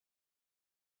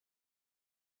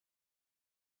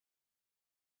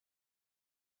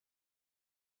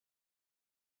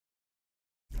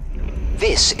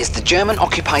This is the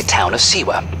German-occupied town of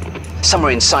Siwa.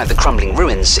 Somewhere inside the crumbling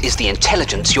ruins is the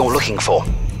intelligence you're looking for.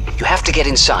 You have to get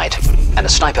inside, and a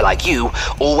sniper like you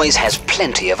always has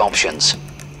plenty of options.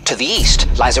 To the east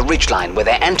lies a ridgeline where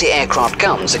their anti-aircraft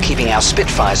guns are keeping our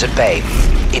Spitfires at bay.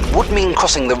 It would mean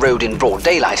crossing the road in broad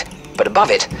daylight, but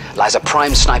above it lies a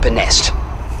prime sniper nest.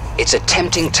 It's a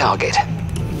tempting target.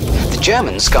 The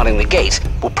Germans guarding the gate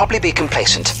will probably be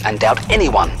complacent and doubt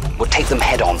anyone would take them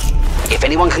head on. If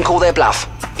anyone can call their bluff,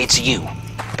 it's you.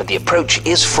 But the approach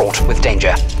is fraught with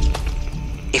danger.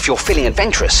 If you're feeling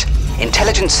adventurous,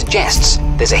 intelligence suggests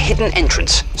there's a hidden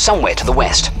entrance somewhere to the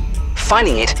west.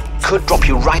 Finding it could drop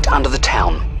you right under the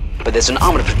town, but there's an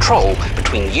armored patrol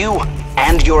between you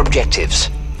and your objectives.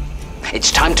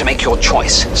 It's time to make your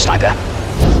choice, sniper.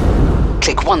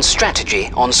 Click one strategy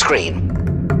on screen.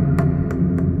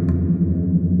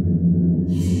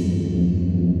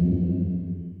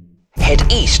 Head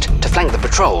east to flank the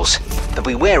patrols, but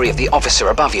be wary of the officer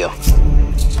above you.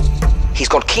 He's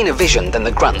got keener vision than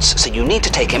the grunts, so you need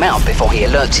to take him out before he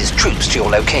alerts his troops to your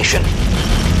location.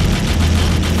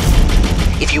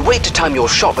 If you wait to time your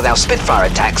shot with our Spitfire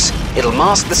attacks, it'll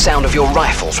mask the sound of your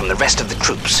rifle from the rest of the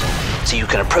troops, so you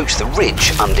can approach the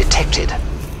ridge undetected.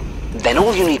 Then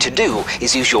all you need to do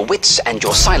is use your wits and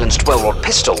your silenced well-rod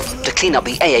pistol to clean up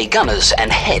the AA gunners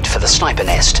and head for the sniper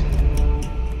nest.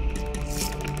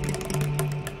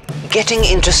 Getting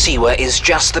into Siwa is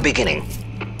just the beginning.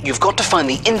 You've got to find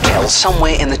the intel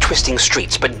somewhere in the twisting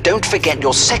streets, but don't forget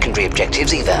your secondary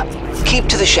objectives either. Keep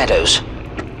to the shadows.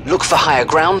 Look for higher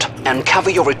ground and cover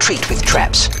your retreat with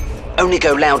traps. Only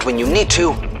go loud when you need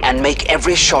to and make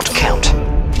every shot count.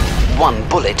 One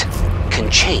bullet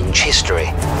can change history.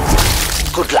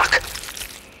 Good luck.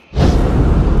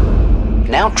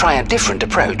 Now try a different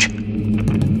approach.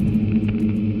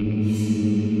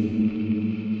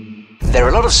 There are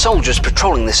a lot of soldiers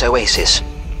patrolling this oasis.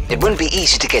 It won't be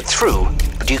easy to get through,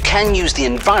 but you can use the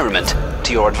environment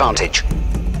to your advantage.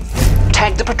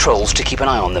 Tag the patrols to keep an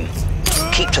eye on them.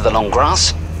 Keep to the long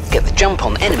grass, get the jump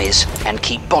on enemies, and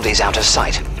keep bodies out of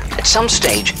sight. At some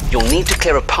stage, you'll need to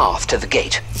clear a path to the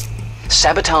gate.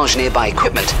 Sabotage nearby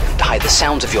equipment to hide the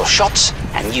sounds of your shots,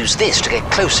 and use this to get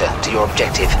closer to your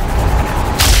objective.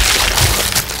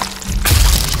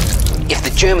 If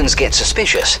the Germans get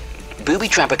suspicious,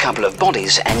 booby-trap a couple of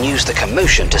bodies and use the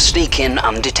commotion to sneak in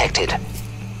undetected.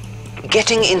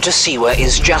 Getting into Siwa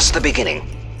is just the beginning.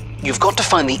 You've got to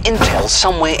find the intel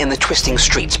somewhere in the twisting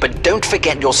streets, but don't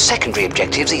forget your secondary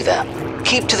objectives either.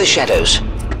 Keep to the shadows.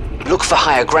 Look for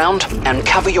higher ground and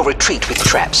cover your retreat with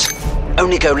traps.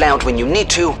 Only go loud when you need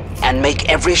to and make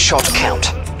every shot count.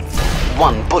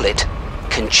 One bullet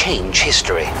can change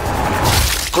history.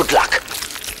 Good luck.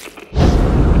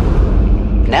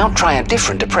 Now try a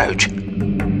different approach.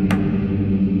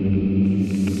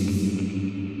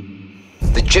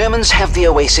 The Germans have the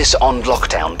oasis on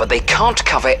lockdown, but they can't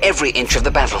cover every inch of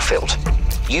the battlefield.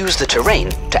 Use the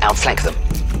terrain to outflank them.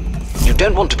 You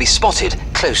don't want to be spotted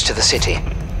close to the city.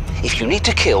 If you need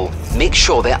to kill, make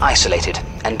sure they're isolated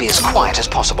and be as quiet as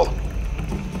possible.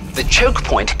 The choke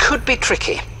point could be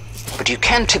tricky, but you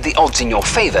can tip the odds in your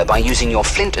favor by using your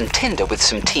flint and tinder with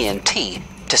some TNT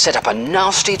to set up a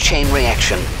nasty chain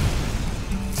reaction.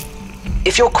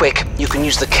 If you're quick, you can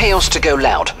use the chaos to go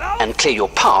loud and clear your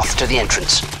path to the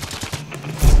entrance.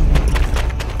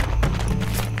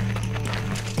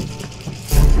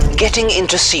 Getting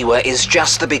into Siwa is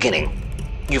just the beginning.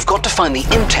 You've got to find the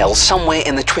intel somewhere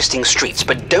in the twisting streets,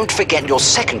 but don't forget your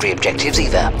secondary objectives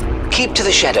either. Keep to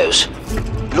the shadows.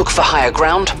 Look for higher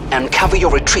ground and cover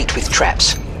your retreat with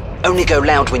traps. Only go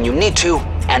loud when you need to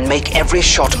and make every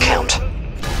shot count.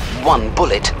 One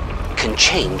bullet can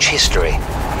change history.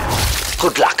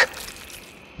 Good luck.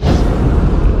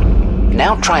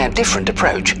 Now try a different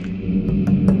approach.